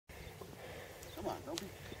Come on, don't be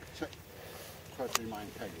questioning my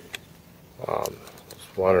integrity.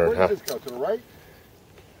 Just wondering Where does this go? To the right?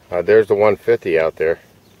 There's the 150 out there.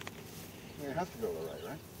 It has to go to the right,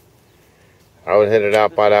 right? I would hit it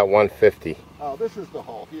out by that 150. Oh, this is the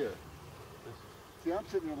hole here. See, I'm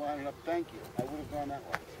sitting there lining up. Thank you. I would have gone that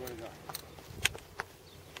way. I swear to God.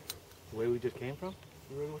 The way we just came from?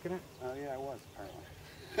 You were looking at? Oh, yeah, I was,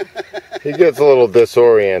 apparently. He gets a little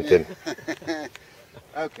disoriented.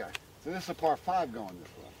 Okay, so this is a par 5 going this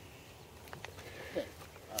way. Okay.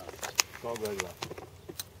 It's all good left.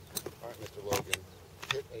 All right, Mr. Logan,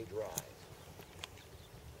 hit a drive.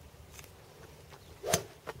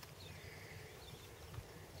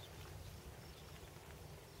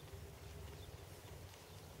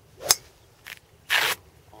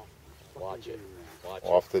 Watch it. Watch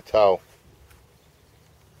Off the toe.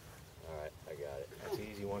 it. Alright, I got it. That's an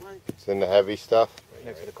easy one. It's in the heavy stuff. Right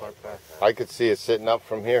next to the cart path. I could see it sitting up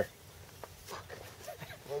from here.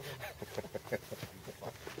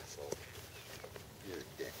 You're a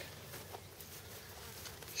dick.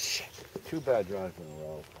 Shit. 2 bad drives in a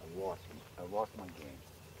row. I lost my game.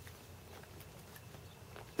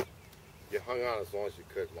 You hung on as long as you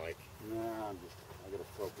could, Mike. Nah, I gotta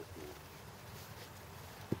focus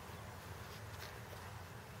now.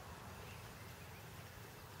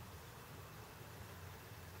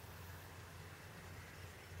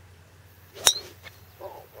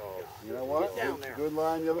 You know what? Get down there. Good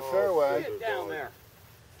line the other fairway. Get down there.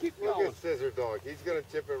 Keep Look going. at Scissor Dog. He's going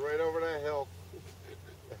to chip it right over that hill.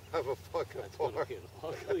 Have a fucking That's gonna par. be an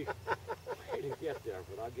ugly way to get there,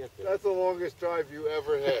 but I'll get there. That's the longest drive you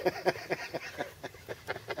ever hit.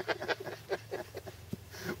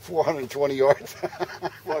 420 yards.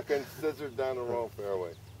 Fucking scissored down the wrong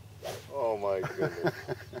fairway. Oh my goodness.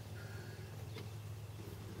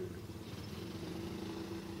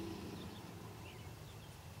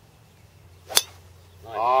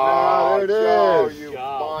 Nice. Oh, there it Joe, is. you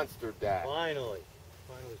Joe. monster dad. Finally.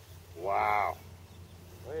 Wow.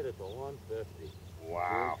 Right at the 150.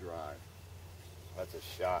 Wow. Good drive. That's a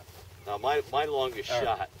shot. Now, my longest Eric.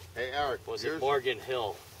 shot Hey, Eric. was here's- at Morgan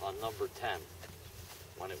Hill on number 10.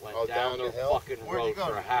 When it went down down the the hill? fucking Where'd you road go?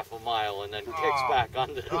 for a half a mile and then kicks Oh. back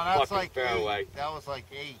onto the No, that's fucking like fairway. 8. That was like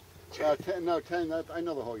 8. 10, no, 10, I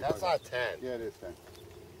know the hole you're That's talking not 10. about. Yeah, it is 10.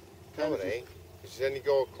 No, it is- ain't. 'Cause then you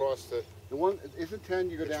go across the... The one, isn't 10,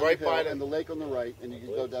 you go It's down right the hill by the- and the lake on the right, and you can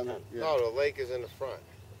go down the... Yeah. No, the lake is in the front.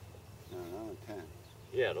 No, not 10.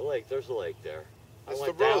 Yeah, the lake. There's a lake there. It's I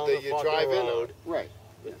went the road down that the you fucking drive in on. road. Right.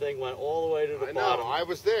 The thing went all the way to the I know, bottom. I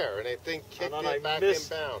was there, and the thing kicked and then it back I in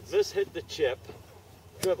bounds. hit the chip,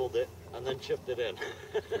 dribbled it, and then chipped it in.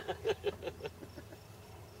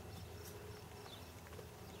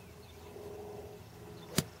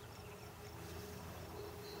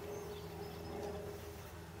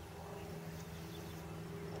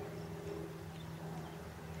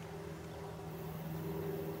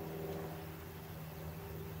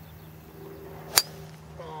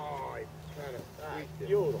 Oh, I kind of tweaked it.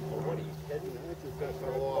 Beautiful. What are you kidding? That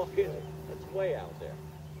fell off. That's way out there.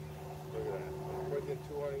 Look at that. More than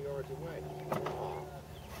 200 yards away.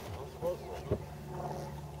 I'm supposed to.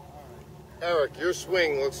 Eric, your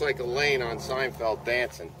swing looks like Elaine on Seinfeld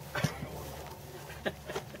dancing.